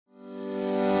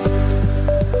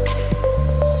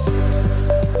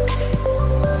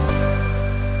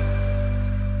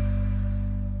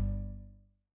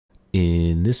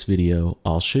this video,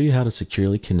 I'll show you how to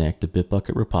securely connect a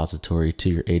BitBucket repository to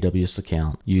your AWS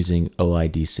account using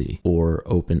OIDC or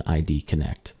OpenID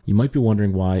Connect. You might be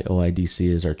wondering why OIDC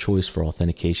is our choice for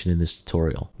authentication in this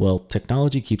tutorial. Well,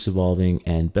 technology keeps evolving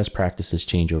and best practices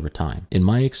change over time. In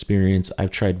my experience,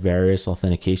 I've tried various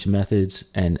authentication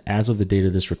methods, and as of the date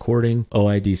of this recording,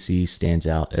 OIDC stands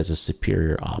out as a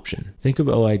superior option. Think of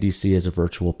OIDC as a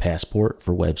virtual passport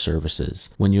for web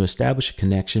services. When you establish a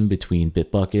connection between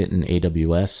BitBucket and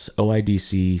AWS,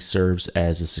 OIDC serves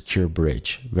as a secure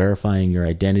bridge, verifying your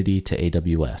identity to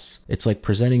AWS. It's like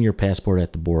presenting your passport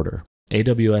at the border.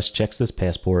 AWS checks this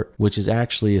passport, which is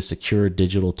actually a secure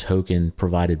digital token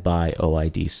provided by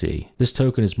OIDC. This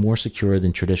token is more secure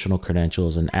than traditional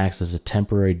credentials and acts as a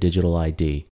temporary digital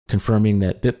ID, confirming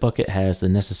that BitBucket has the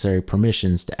necessary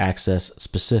permissions to access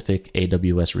specific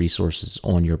AWS resources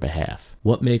on your behalf.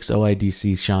 What makes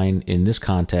OIDC shine in this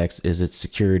context is its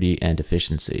security and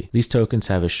efficiency. These tokens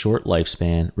have a short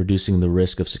lifespan, reducing the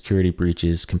risk of security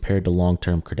breaches compared to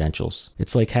long-term credentials.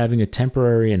 It's like having a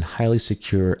temporary and highly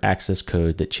secure access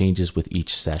code that changes with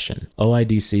each session.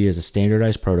 OIDC is a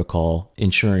standardized protocol,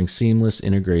 ensuring seamless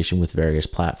integration with various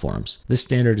platforms. This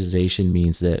standardization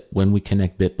means that when we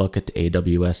connect BitBucket to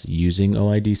AWS using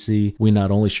OIDC, we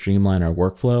not only streamline our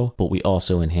workflow, but we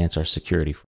also enhance our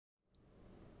security.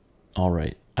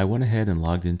 Alright, I went ahead and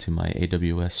logged into my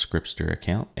AWS Scriptster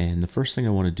account, and the first thing I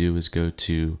want to do is go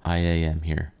to IAM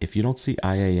here. If you don't see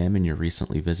IAM and you're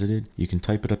recently visited, you can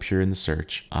type it up here in the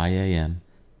search, IAM,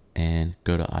 and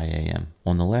go to IAM.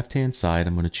 On the left hand side,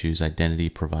 I'm going to choose Identity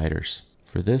Providers.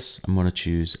 For this, I'm going to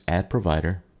choose Add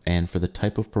Provider, and for the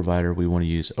type of provider, we want to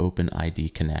use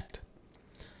OpenID Connect.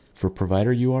 For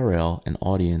provider URL and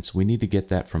audience, we need to get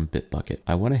that from BitBucket.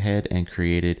 I went ahead and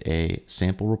created a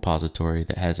sample repository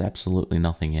that has absolutely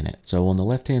nothing in it. So on the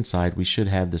left-hand side, we should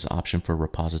have this option for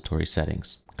repository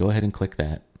settings. Go ahead and click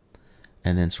that,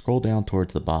 and then scroll down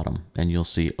towards the bottom, and you'll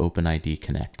see OpenID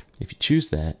Connect. If you choose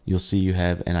that, you'll see you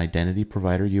have an identity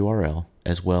provider URL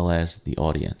as well as the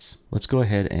audience. Let's go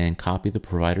ahead and copy the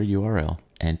provider URL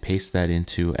and paste that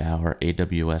into our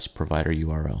AWS provider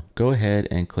URL. Go ahead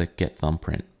and click Get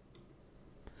Thumbprint.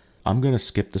 I'm going to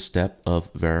skip the step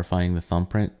of verifying the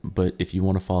thumbprint, but if you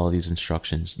want to follow these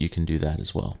instructions, you can do that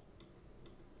as well.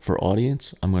 For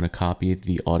audience, I'm going to copy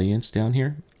the audience down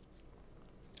here,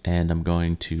 and I'm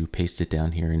going to paste it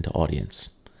down here into audience.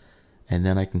 And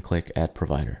then I can click Add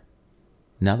Provider.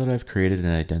 Now that I've created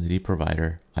an identity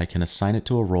provider, I can assign it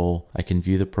to a role, I can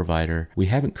view the provider. We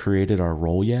haven't created our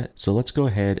role yet, so let's go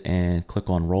ahead and click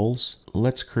on Roles.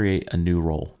 Let's create a new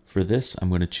role. For this, I'm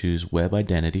going to choose Web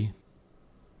Identity.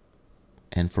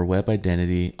 And for web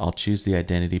identity, I'll choose the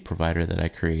identity provider that I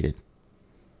created.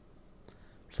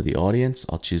 For the audience,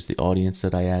 I'll choose the audience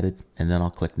that I added, and then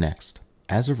I'll click Next.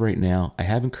 As of right now, I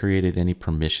haven't created any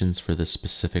permissions for this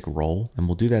specific role, and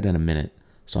we'll do that in a minute.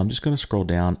 So I'm just going to scroll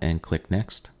down and click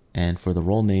Next. And for the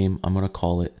role name, I'm going to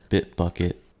call it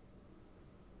BitBucket.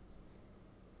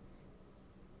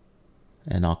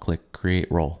 And I'll click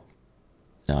Create Role.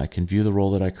 Now I can view the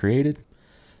role that I created,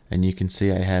 and you can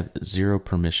see I have 0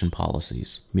 permission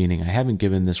policies, meaning I haven't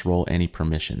given this role any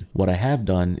permission. What I have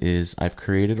done is I've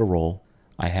created a role.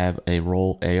 I have a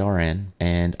role ARN,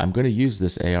 and I'm going to use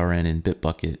this ARN in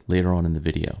BitBucket later on in the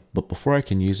video. But before I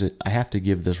can use it, I have to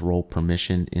give this role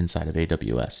permission inside of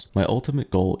AWS. My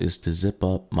ultimate goal is to zip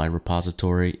up my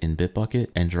repository in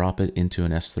BitBucket and drop it into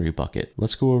an S3 bucket.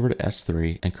 Let's go over to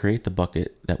S3 and create the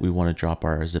bucket that we want to drop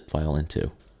our zip file into.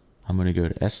 I'm going to go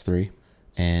to S3.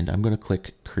 And I'm going to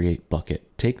click Create Bucket.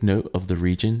 Take note of the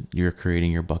region you're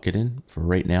creating your bucket in. For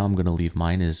right now, I'm going to leave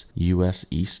mine as US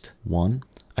East 1.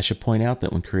 I should point out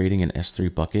that when creating an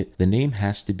S3 bucket, the name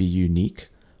has to be unique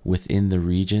within the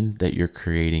region that you're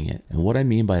creating it. And what I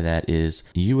mean by that is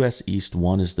US East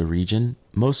 1 is the region.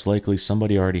 Most likely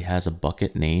somebody already has a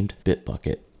bucket named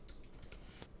BitBucket.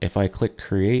 If I click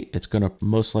Create, it's going to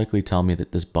most likely tell me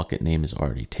that this bucket name is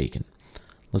already taken.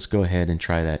 Let's go ahead and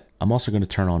try that. I'm also going to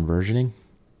turn on versioning,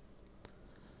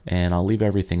 and I'll leave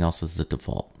everything else as the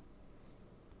default.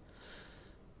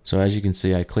 So as you can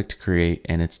see, I clicked create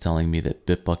and it's telling me that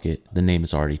BitBucket, the name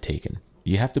is already taken.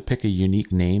 You have to pick a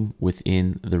unique name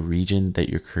within the region that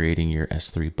you're creating your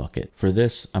S3 bucket. For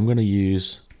this, I'm going to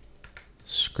use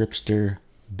Scriptster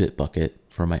BitBucket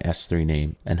for my S3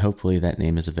 name, and hopefully that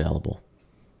name is available.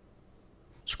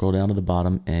 Scroll down to the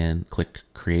bottom and click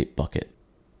Create Bucket.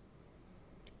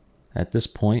 At this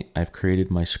point, I've created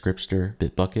my Scriptster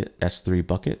BitBucket S3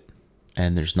 bucket.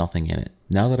 and there's nothing in it.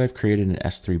 Now that I've created an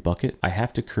S3 bucket, I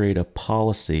have to create a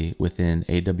policy within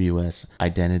AWS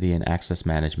Identity and Access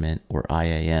Management, or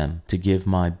IAM, to give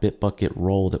my BitBucket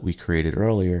role that we created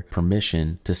earlier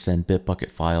permission to send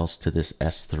BitBucket files to this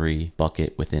S3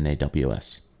 bucket within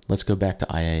AWS. Let's go back to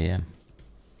IAM.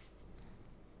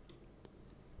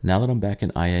 Now that I'm back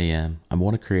in IAM, I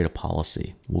want to create a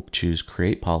policy. We'll choose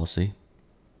Create Policy.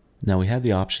 Now we have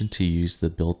the option to use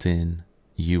the built-in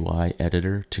UI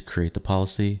editor to create the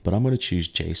policy, but I'm going to choose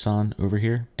JSON over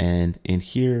here. And in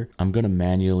here, I'm going to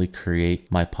manually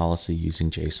create my policy using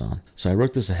JSON. So I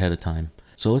wrote this ahead of time.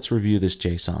 So let's review this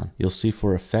JSON. You'll see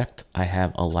for effect, I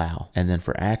have allow. And then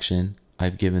for action,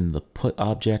 I've given the put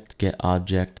object, get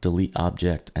object, delete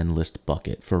object, and list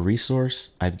bucket. For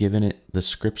resource, I've given it the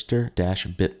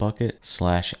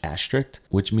scriptster-bitbucket/*,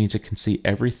 which means it can see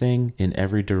everything in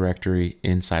every directory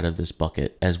inside of this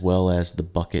bucket, as well as the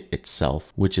bucket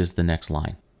itself, which is the next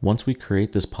line. Once we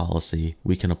create this policy,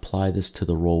 we can apply this to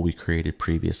the role we created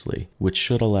previously, which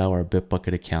should allow our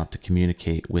BitBucket account to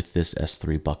communicate with this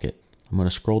S3 bucket. I'm going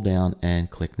to scroll down and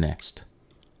click Next.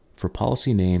 For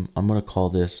policy name, I'm going to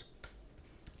call this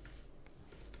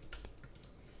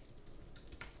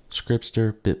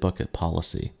Scriptster BitBucket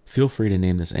Policy. Feel free to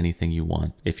name this anything you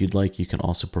want. If you'd like, you can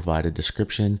also provide a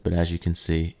description, but as you can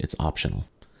see, it's optional.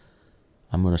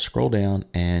 I'm going to scroll down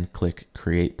and click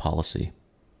Create Policy.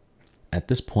 At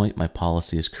this point, my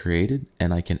policy is created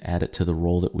and I can add it to the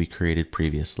role that we created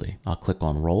previously. I'll click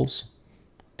on Roles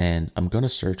and I'm going to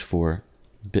search for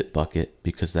BitBucket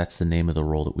because that's the name of the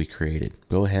role that we created.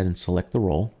 Go ahead and select the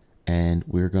role and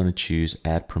we're going to choose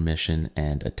Add Permission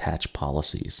and Attach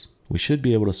Policies. We should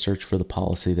be able to search for the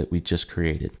policy that we just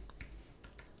created.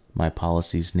 My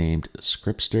policy is named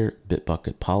Scriptster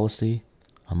BitBucket Policy.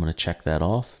 I'm going to check that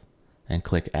off and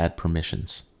click Add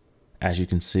Permissions. As you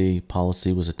can see,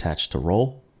 policy was attached to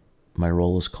role. My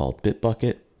role is called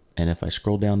BitBucket. And if I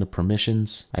scroll down to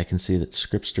permissions, I can see that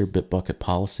Scriptster BitBucket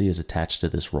Policy is attached to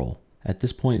this role. At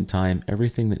this point in time,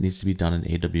 everything that needs to be done in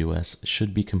AWS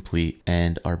should be complete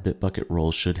and our BitBucket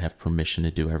role should have permission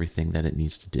to do everything that it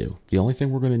needs to do. The only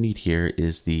thing we're going to need here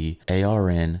is the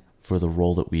ARN for the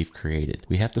role that we've created.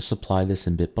 We have to supply this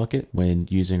in BitBucket when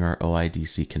using our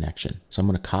OIDC connection. So I'm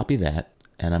going to copy that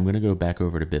and I'm going to go back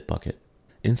over to BitBucket.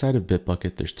 Inside of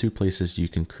BitBucket, there's two places you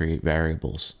can create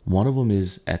variables. One of them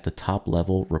is at the top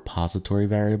level, repository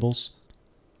variables.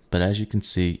 But as you can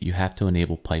see, you have to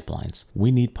enable pipelines. We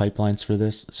need pipelines for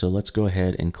this, so let's go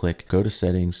ahead and click Go to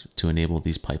Settings to enable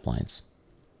these pipelines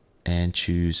and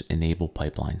choose Enable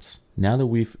Pipelines. Now that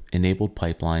we've enabled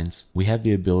pipelines, we have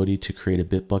the ability to create a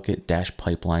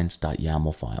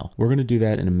bitbucket-pipelines.yaml file. We're going to do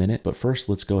that in a minute, but first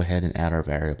let's go ahead and add our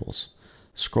variables.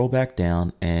 Scroll back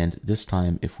down, and this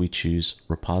time if we choose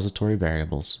repository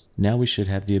variables, now we should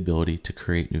have the ability to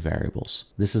create new variables.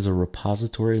 This is a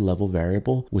repository level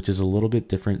variable, which is a little bit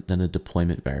different than a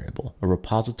deployment variable. A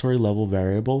repository level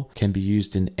variable can be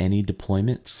used in any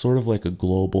deployment, sort of like a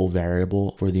global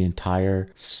variable for the entire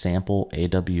sample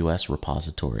AWS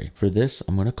repository. For this,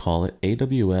 I'm going to call it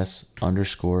AWS_ARN,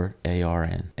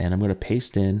 and I'm going to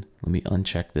paste in, let me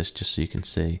uncheck this just so you can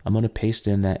see. I'm going to paste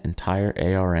in that entire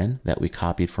ARN that we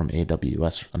copied from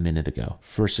AWS a minute ago.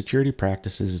 For security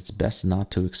practices, it's best not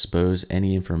to expose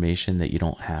any information that you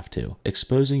don't have to.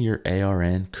 Exposing your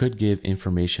ARN could give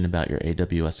information about your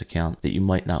AWS account that you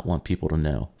might not want people to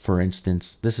know. For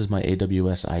instance, this is my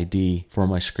AWS ID for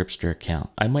my Scriptster account.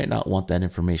 I might not want that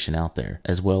information out there,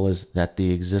 as well as that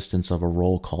the existence of a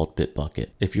role called BitBucket.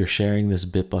 If you're sharing this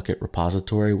BitBucket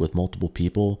repository with multiple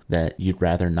people that you'd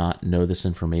rather not know this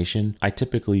information, I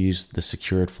typically use the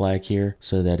secured flag here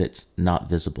so that it's not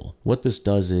visible. What this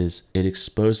does is it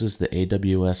exposes the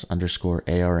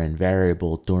AWS_ARN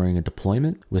variable during a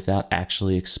deployment without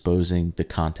actually exposing the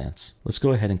contents. Let's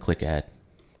go ahead and click Add.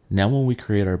 Now when we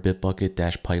create our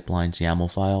bitbucket-pipelines YAML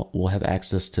file, we'll have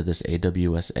access to this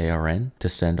AWS ARN to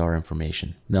send our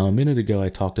information. Now a minute ago I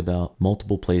talked about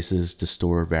multiple places to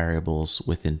store variables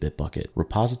within Bitbucket.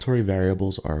 Repository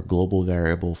variables are a global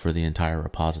variable for the entire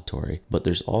repository, but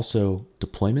there's also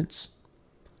deployments,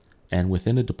 and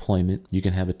within a deployment you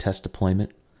can have a test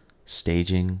deployment,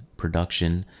 staging,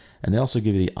 production, and they also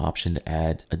give you the option to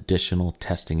add additional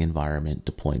testing environment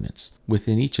deployments.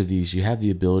 Within each of these, you have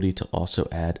the ability to also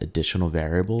add additional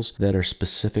variables that are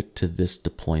specific to this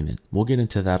deployment. We'll get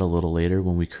into that a little later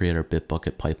when we create our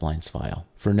Bitbucket pipelines file.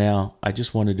 For now, I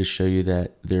just wanted to show you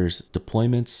that there's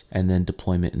deployments and then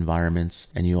deployment environments,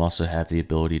 and you also have the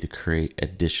ability to create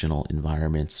additional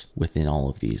environments within all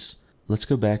of these. Let's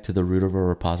go back to the root of our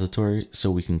repository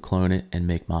so we can clone it and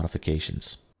make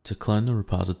modifications. To clone the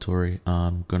repository,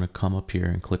 I'm going to come up here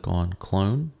and click on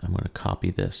clone. I'm going to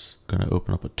copy this. I'm going to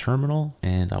open up a terminal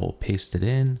and I will paste it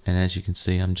in. And as you can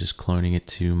see, I'm just cloning it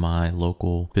to my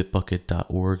local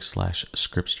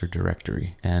bitbucket.org/scriptster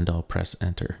directory, and I'll press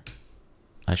enter.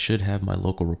 I should have my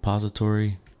local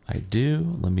repository. I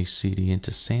do. Let me cd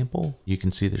into sample. You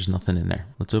can see there's nothing in there.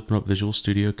 Let's open up Visual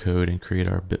Studio Code and create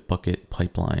our bitbucket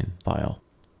pipeline file.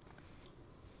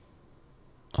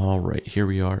 All right, here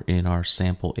we are in our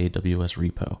sample AWS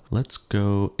repo. Let's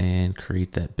go and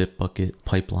create that bitbucket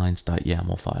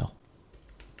pipelines.yaml file.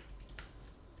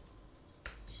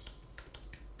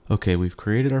 Okay, we've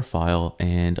created our file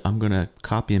and I'm gonna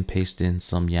copy and paste in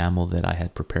some YAML that I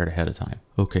had prepared ahead of time.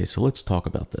 Okay, so let's talk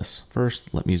about this.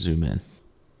 First, let me zoom in.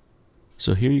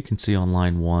 So here you can see on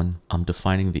line 1, I'm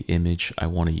defining the image I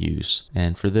want to use.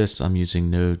 And for this, I'm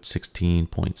using node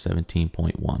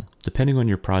 16.17.1. Depending on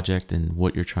your project and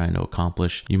what you're trying to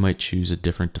accomplish, you might choose a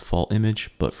different default image,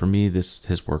 but for me, this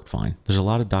has worked fine. There's a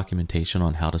lot of documentation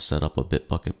on how to set up a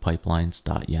bitbucket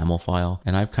pipelines.yaml file,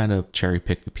 and I've kind of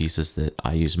cherry-picked the pieces that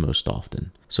I use most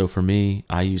often. So for me,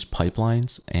 I use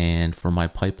pipelines, and for my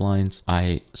pipelines,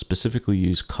 I specifically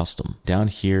use custom. Down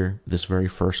here, this very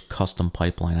first custom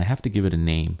pipeline, I have to give it a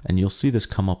name, and you'll see this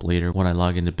come up later when I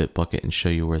log into Bitbucket and show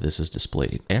you where this is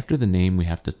displayed. After the name, we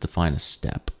have to define a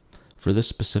step. For this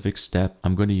specific step,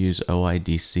 I'm going to use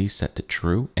OIDC set to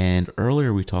true. And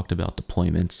earlier we talked about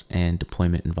deployments and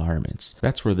deployment environments.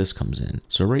 That's where this comes in.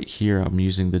 So right here, I'm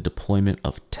using the deployment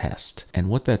of test. And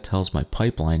what that tells my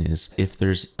pipeline is if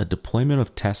there's a deployment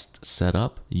of test set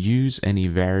up, use any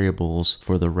variables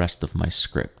for the rest of my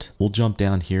script. We'll jump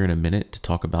down here in a minute to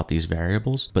talk about these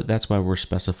variables, but that's why we're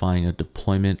specifying a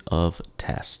deployment of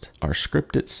test. Our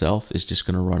script itself is just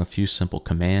going to run a few simple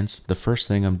commands. The first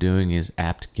thing I'm doing is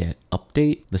apt-get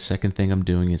update. The second thing I'm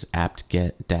doing is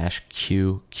apt-get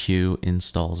 -q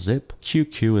install zip.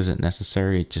 QQ isn't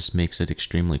necessary, it just makes it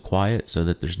extremely quiet so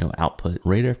that there's no output.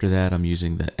 Right after that, I'm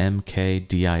using the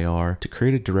mkdir to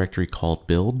create a directory called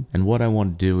build. And what I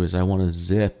want to do is I want to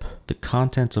zip the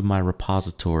contents of my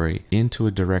repository into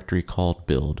a directory called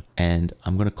build. And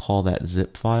I'm going to call that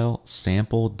zip file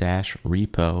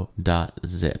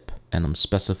sample-repo.zip. And I'm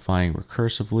specifying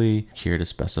recursively here to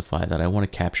specify that I want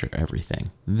to capture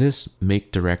everything. This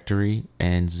make directory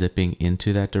and zipping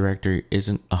into that directory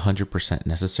isn't 100%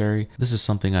 necessary. This is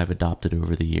something I've adopted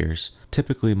over the years.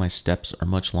 Typically my steps are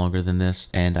much longer than this,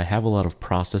 and I have a lot of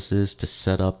processes to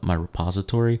set up my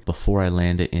repository before I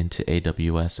land it into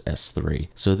AWS S3.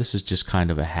 So this is just kind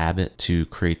of a habit to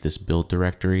create this build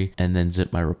directory and then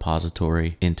zip my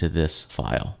repository into this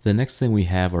file. The next thing we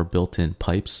have are built-in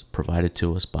pipes provided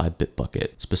to us by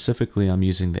BitBucket. Specifically, I'm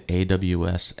using the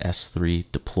AWS S3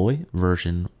 deploy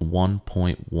version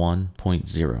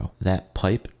 1.1.0. That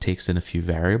pipe takes in a few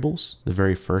variables. The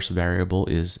very first variable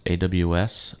is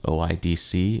AWS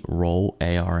OIDC role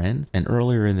ARN. And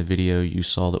earlier in the video, you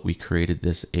saw that we created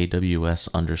this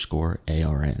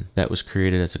AWS_ARN. That was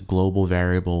created as a global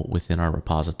variable within our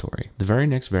repository. The very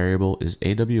next variable is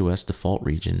AWS default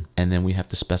region, and then we have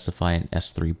to specify an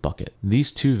S3 bucket.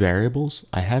 These two variables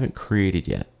I haven't created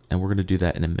yet, and we're going to do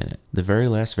that in a minute. The very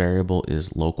last variable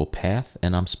is local path,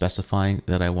 and I'm specifying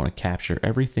that I want to capture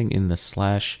everything in the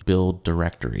 /build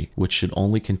directory, which should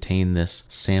only contain this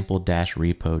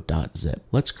sample-repo.zip.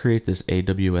 Let's create this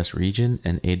AWS region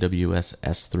and AWS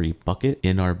S3 bucket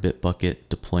in our BitBucket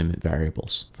deployment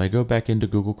variables. If I go back into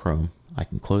Google Chrome, I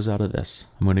can close out of this.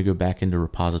 I'm going to go back into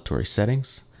repository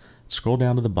settings, scroll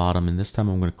down to the bottom, and this time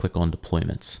I'm going to click on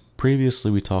deployments. Previously,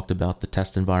 we talked about the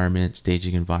test environment,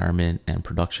 staging environment, and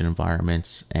production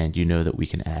environments, and you know that we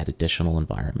can add additional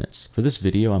environments. For this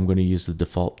video, I'm going to use the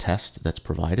default test that's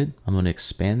provided. I'm going to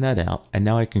expand that out, and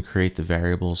now I can create the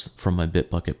variables from my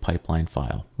BitBucket pipeline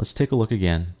file. Let's take a look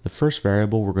again. The first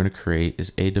variable we're going to create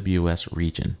is AWS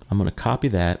region. I'm going to copy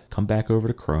that, come back over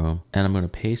to Chrome, and I'm going to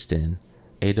paste in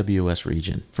AWS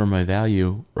region. For my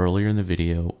value, earlier in the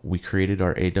video, we created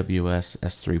our AWS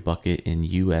S3 bucket in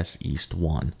US East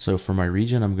 1. So for my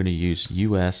region, I'm going to use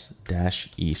US-East-1.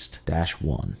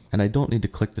 And I don't need to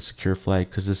click the secure flag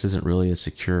because this isn't really a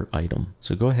secure item.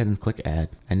 So go ahead and click add.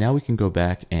 And now we can go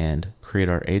back and create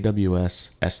our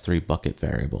AWS S3 bucket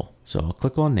variable. So I'll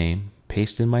click on name,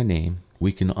 paste in my name.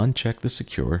 We can uncheck the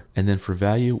secure, and then for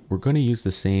value, we're going to use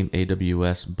the same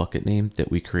AWS bucket name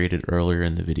that we created earlier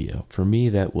in the video. For me,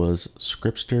 that was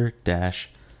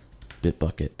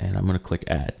scriptster-bitbucket, and I'm going to click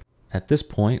add. At this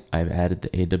point, I've added the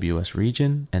AWS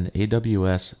region and the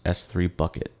AWS S3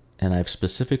 bucket, and I've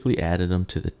specifically added them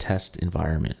to the test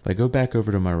environment. If I go back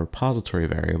over to my repository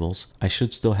variables, I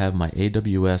should still have my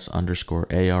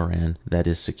AWS_ARN that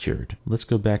is secured. Let's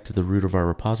go back to the root of our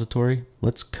repository.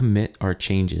 Let's commit our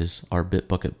changes, our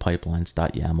BitBucket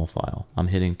pipelines.yaml file. I'm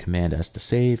hitting Command S to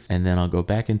save, and then I'll go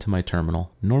back into my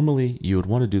terminal. Normally, you would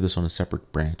want to do this on a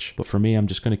separate branch, but for me, I'm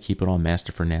just going to keep it on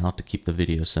master for now to keep the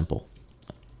video simple.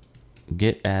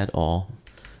 Git add all,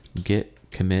 git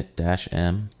commit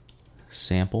 -m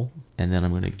sample, and then I'm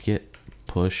going to git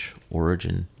push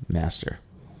origin master.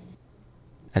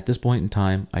 At this point in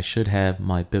time, I should have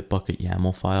my BitBucket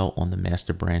YAML file on the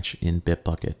master branch in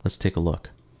BitBucket. Let's take a look.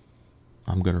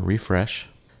 I'm going to refresh,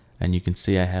 and you can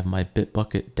see I have my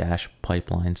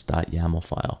bitbucket-pipelines.yaml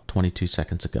file 22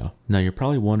 seconds ago. Now you're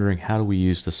probably wondering, how do we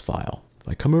use this file? If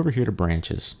I come over here to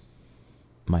branches,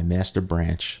 my master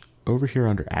branch, over here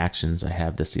under actions, I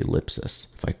have this ellipsis.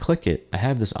 If I click it, I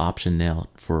have this option now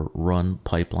for run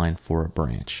pipeline for a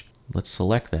branch. Let's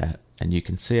select that. And you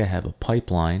can see I have a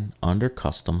pipeline under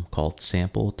custom called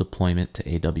sample deployment to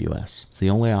AWS. It's the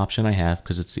only option I have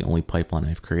because it's the only pipeline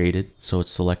I've created, so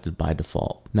it's selected by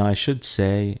default. Now I should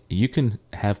say you can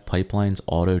have pipelines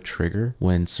auto trigger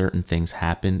when certain things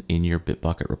happen in your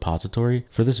BitBucket repository.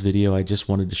 For this video, I just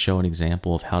wanted to show an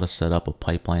example of how to set up a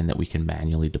pipeline that we can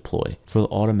manually deploy. For the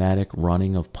automatic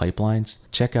running of pipelines,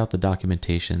 check out the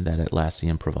documentation that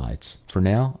Atlassian provides. For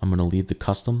now, I'm going to leave the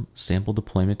custom sample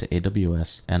deployment to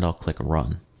AWS, and I'll click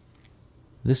run.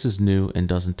 This is new and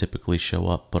doesn't typically show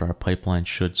up, but our pipeline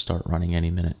should start running any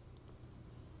minute.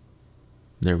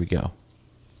 There we go.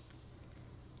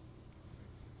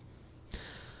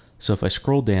 So if I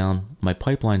scroll down, my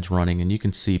pipeline's running, and you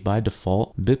can see by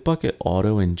default, BitBucket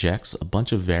auto injects a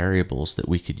bunch of variables that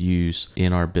we could use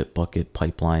in our BitBucket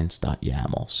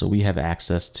pipelines.yaml. So we have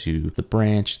access to the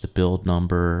branch, the build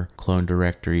number, clone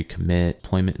directory, commit,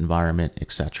 deployment environment,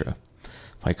 etc.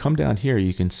 If I come down here,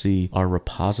 you can see our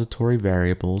repository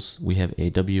variables. We have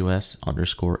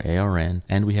AWS_ARN,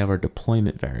 and we have our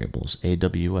deployment variables,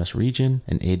 AWS region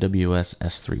and AWS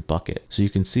S3 bucket. So you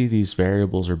can see these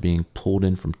variables are being pulled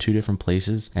in from two different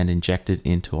places and injected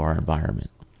into our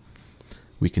environment.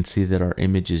 We can see that our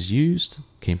images used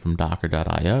came from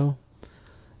docker.io,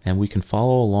 and we can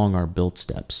follow along our build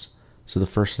steps. So the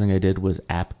first thing I did was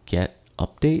apt-get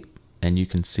update, and you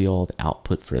can see all the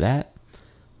output for that.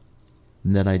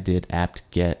 And then I did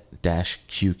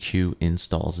apt-get-qq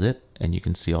install zip, and you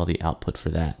can see all the output for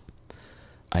that.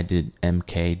 I did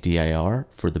mkdir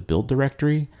for the build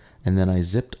directory, and then I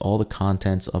zipped all the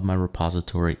contents of my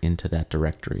repository into that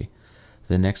directory.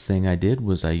 The next thing I did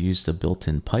was I used a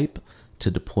built-in pipe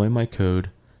to deploy my code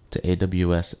to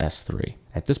AWS S3.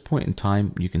 At this point in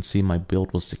time, you can see my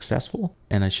build was successful,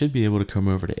 and I should be able to come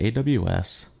over to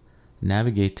AWS,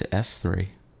 navigate to S3,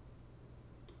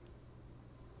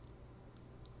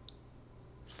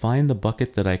 find the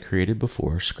bucket that I created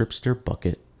before, Scriptster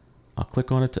bucket. I'll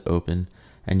click on it to open,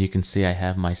 and you can see I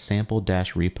have my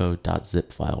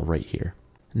sample-repo.zip file right here.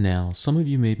 Now, some of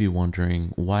you may be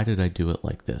wondering, why did I do it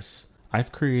like this?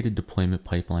 I've created deployment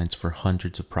pipelines for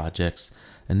hundreds of projects,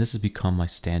 and this has become my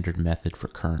standard method for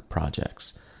current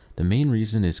projects. The main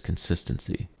reason is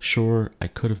consistency. Sure, I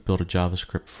could have built a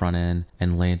JavaScript front end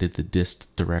and landed the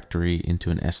dist directory into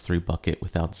an S3 bucket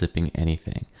without zipping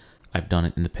anything. I've done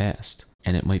it in the past,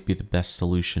 and it might be the best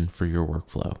solution for your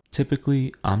workflow.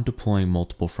 Typically, I'm deploying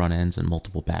multiple front ends and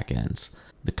multiple back ends.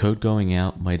 The code going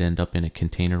out might end up in a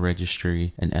container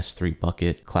registry, an S3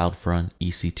 bucket, CloudFront,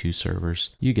 EC2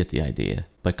 servers. You get the idea.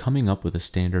 By coming up with a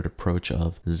standard approach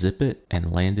of zip it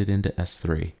and land it into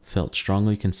S3, felt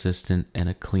strongly consistent and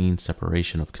a clean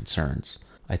separation of concerns.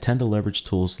 I tend to leverage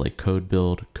tools like code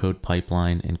build, code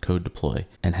pipeline, and code deploy,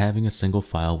 and having a single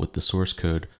file with the source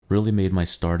code really made my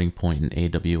starting point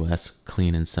in AWS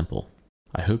clean and simple.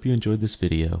 I hope you enjoyed this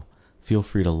video. Feel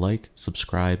free to like,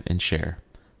 subscribe, and share,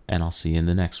 and I'll see you in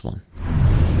the next one.